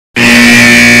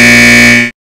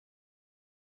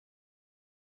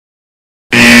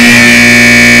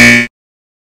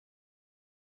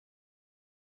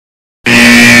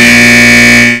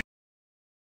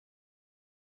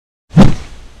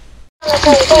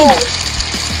Kinker!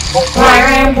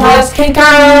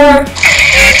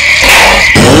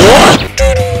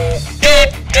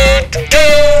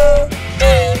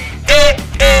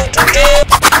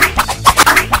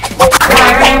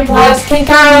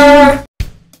 Kinker!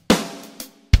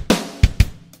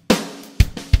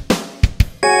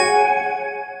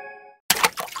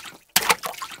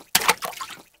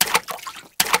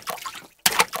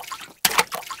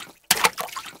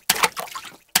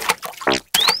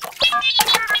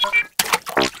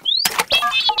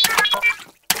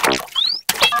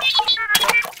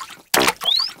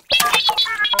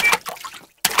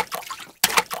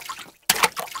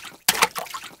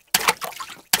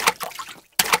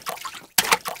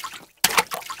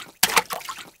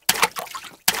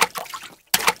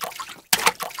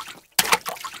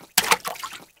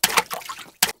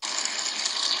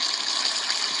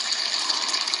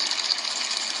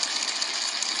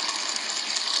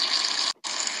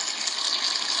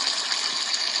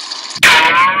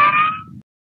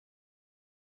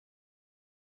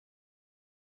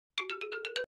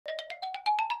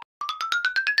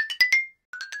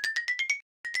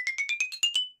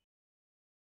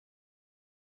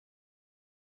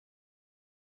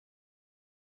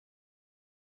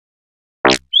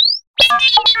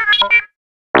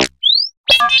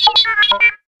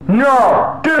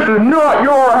 No! This is not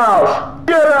your house!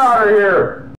 Get out of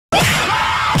here!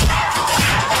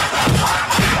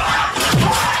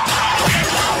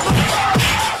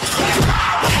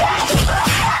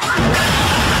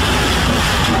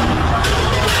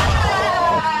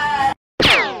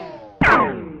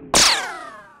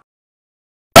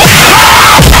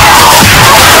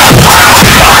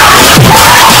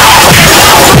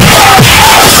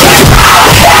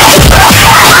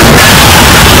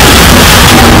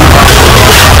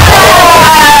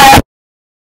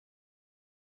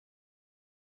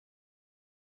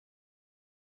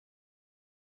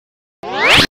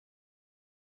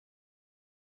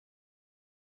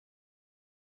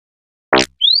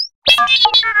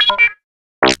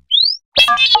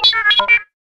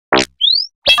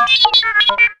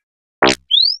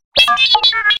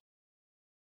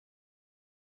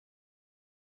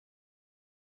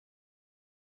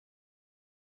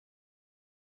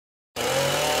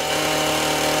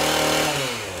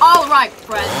 Alright,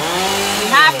 friends, we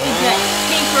have to get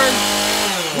Kinker'S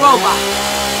robot,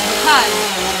 because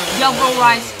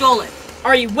Yellow stole it.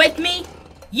 Are you with me?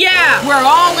 Yeah! We're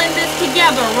all in this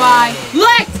together, right?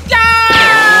 Let's go!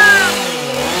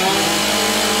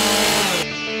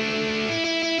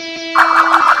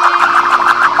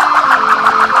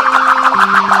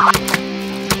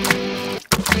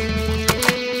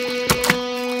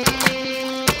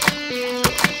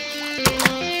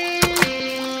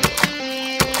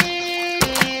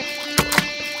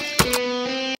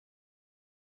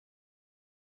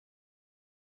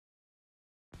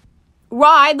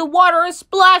 Rye, the water is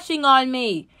splashing on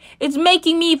me. It's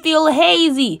making me feel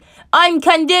hazy,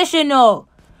 unconditional,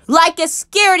 like a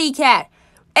scaredy cat,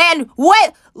 and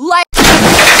wet like...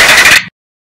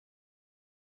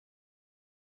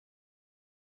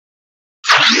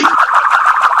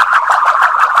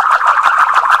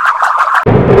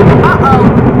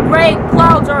 Uh-oh, gray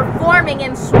clouds are forming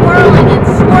and swirling and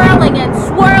swirling and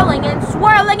swirling and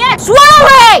swirling and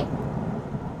swirling!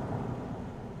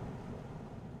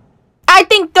 I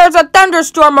think there's a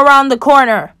thunderstorm around the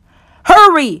corner.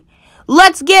 Hurry!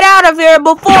 Let's get out of here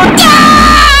before...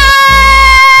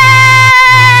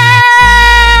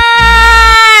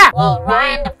 Will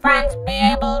Ryan and the friends be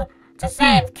able to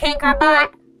save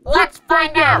Kinkerbot? Let's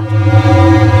find out!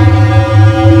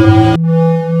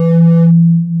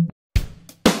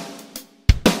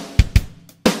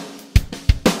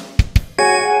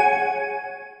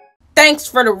 Thanks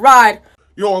for the ride.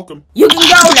 You're welcome. You can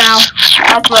go now.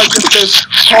 After I get this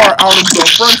car out of the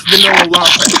French vanilla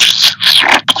latte.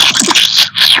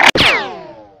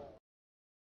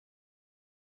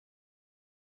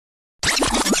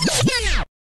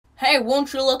 Hey,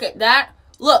 won't you look at that?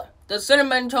 Look, the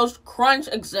Cinnamon Toast Crunch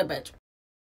exhibit.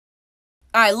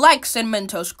 I like Cinnamon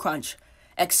Toast Crunch,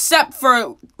 except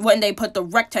for when they put the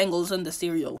rectangles in the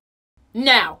cereal.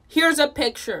 Now, here's a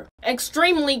picture.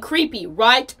 Extremely creepy,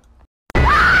 right?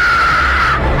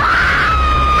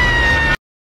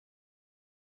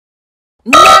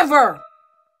 Never!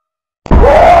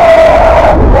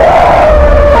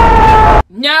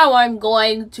 Now I'm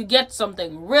going to get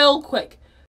something real quick.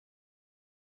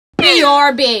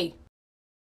 BRB!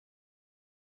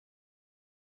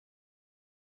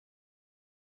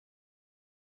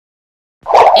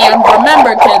 And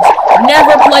remember, kids,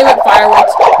 never play with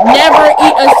fireworks, never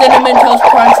eat a Cinnamon Toast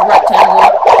Crunch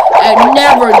rectangle, and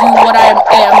never do what I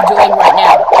am doing right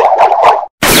now.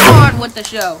 On with the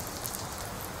show.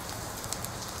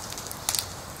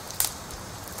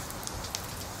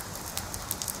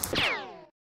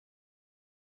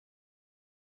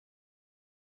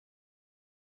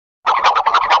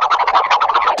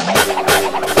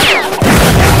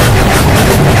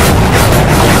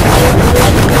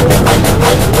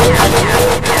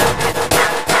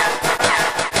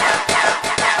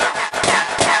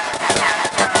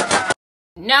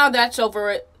 Now that's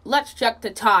over, let's check the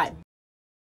time.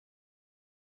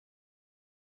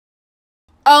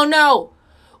 Oh no!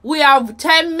 We have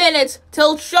 10 minutes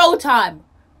till showtime!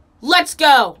 Let's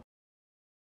go!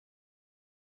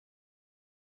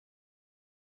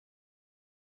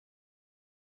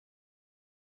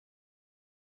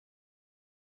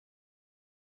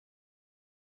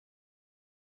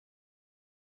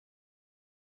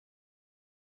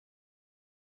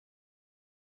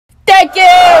 Thank you!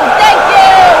 Thank you!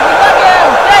 We love you!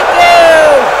 Thank you!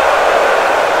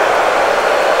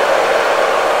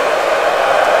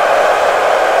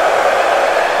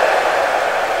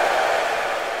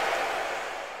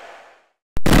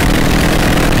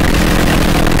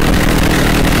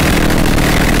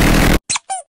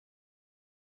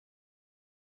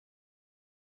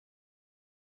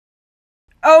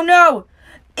 Oh no!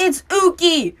 It's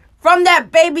Ookie! From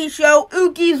that baby show,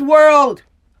 Ookie's World!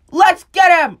 Let's get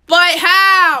him! But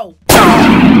how?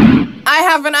 I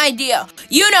have an idea.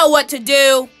 You know what to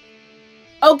do.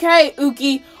 Okay,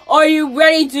 Ookie, are you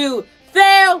ready to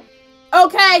fail?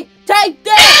 Okay, take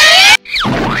this!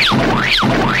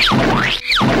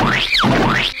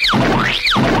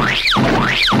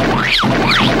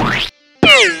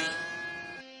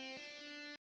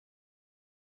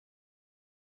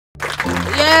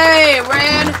 Yay,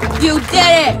 Ran! You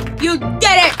did it! You did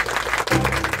it!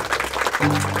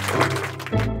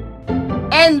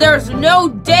 And there's no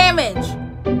damage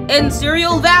in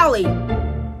Cereal Valley.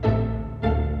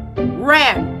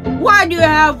 Ran, why do you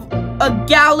have a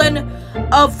gallon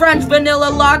of French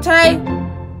vanilla latte?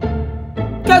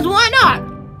 'Cause why not?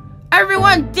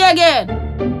 Everyone dig in.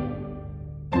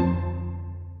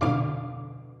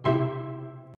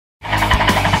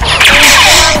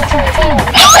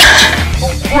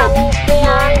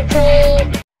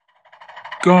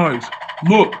 Guys,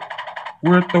 look!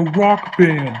 We're at the rock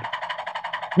band!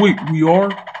 Wait, we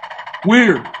are?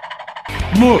 Where?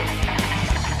 Look!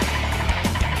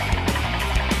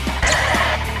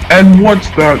 And what's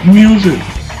that music?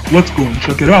 Let's go and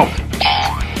check it out!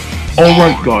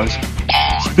 Alright guys,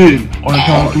 spin on a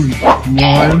count of 3.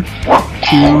 1,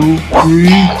 2, 3,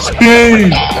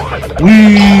 spin!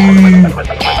 Whee!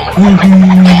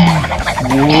 Woohoo!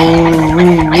 Whoa!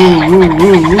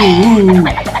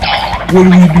 What do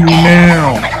we do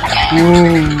now?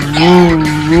 Whoa!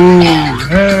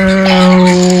 Help!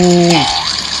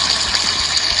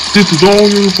 This is all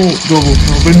your fault, Double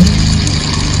Kelvin.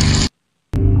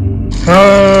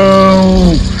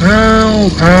 Help!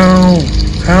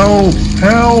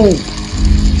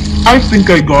 I think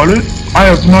I got it. I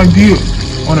have an idea.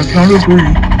 On a count of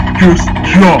 3, just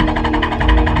jump.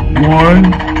 1,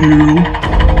 2.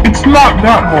 It's not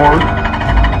that hard.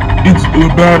 It's the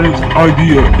baddest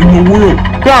idea in the world.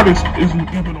 Baddest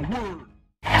isn't even a word.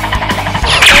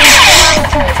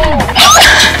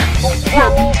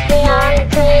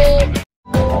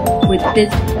 With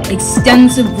this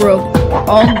extensive rope,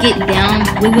 I'll get down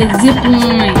with a zip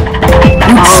line.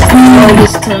 I'll throw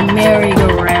this to a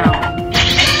merry-go-round.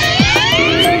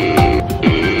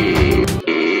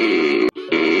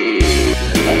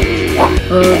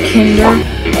 Kinder,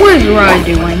 what is Rye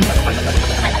doing?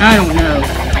 I don't know.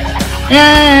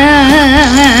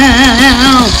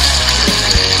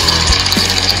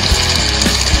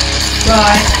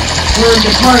 Right, we're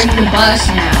departing the bus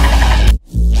now.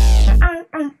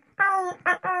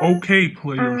 Okay,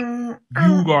 players,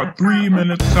 you got 3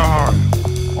 minutes to hide.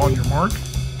 On your mark,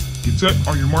 get set,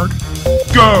 on your mark,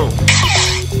 go!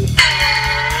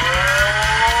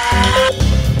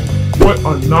 What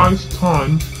a nice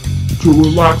time to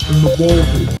relax in the ball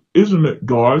pit, isn't it,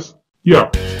 guys? Yeah.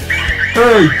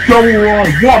 Hey, Double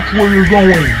Rye, watch where you're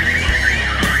going!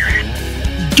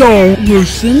 Don't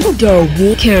listen to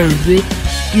Double Kelvin,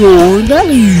 you're the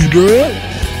leader.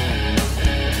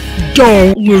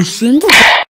 Don't listen to...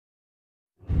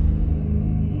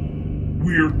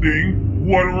 Weird thing,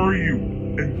 what are you?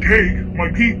 And take my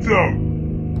pizza!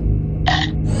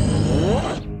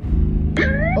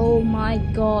 Oh my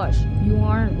gosh, you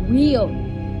aren't real.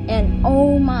 And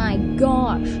oh my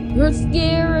gosh, you're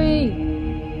scary.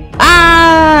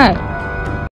 Ah!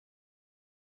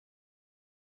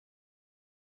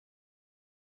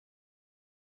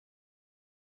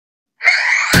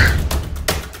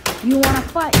 You wanna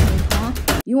fight me, huh?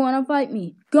 You wanna fight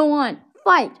me? Go on,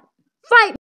 fight!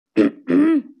 Fight!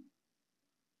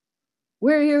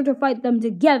 We're here to fight them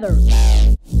together.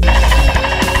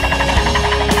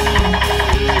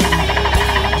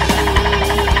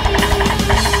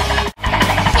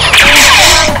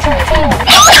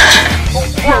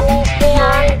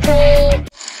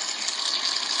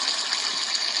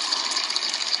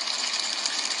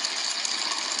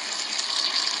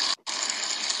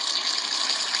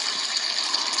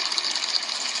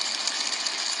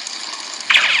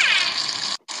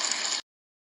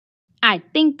 I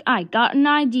think I got an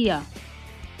idea.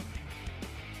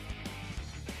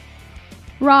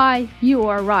 Rye, you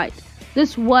are right.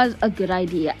 This was a good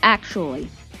idea, actually.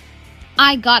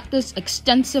 I got this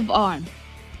extensive arm.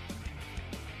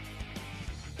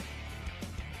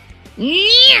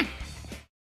 Yeah!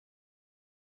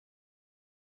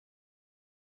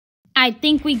 I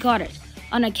think we got it.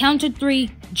 On a count of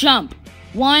 3, jump.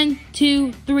 1,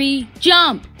 2, 3,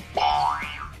 jump!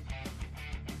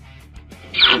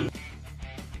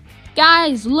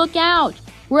 Guys, look out!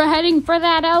 We're heading for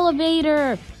that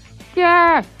elevator!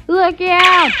 Yeah, look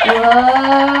out! Whoa!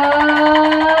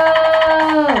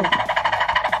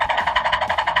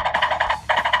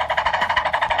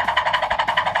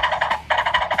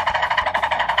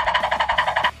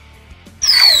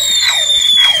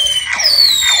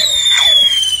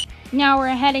 Now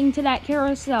we're heading to that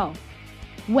carousel.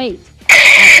 Wait,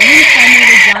 at least I made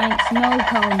a giant snow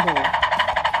cone bowl.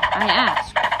 I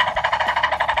asked.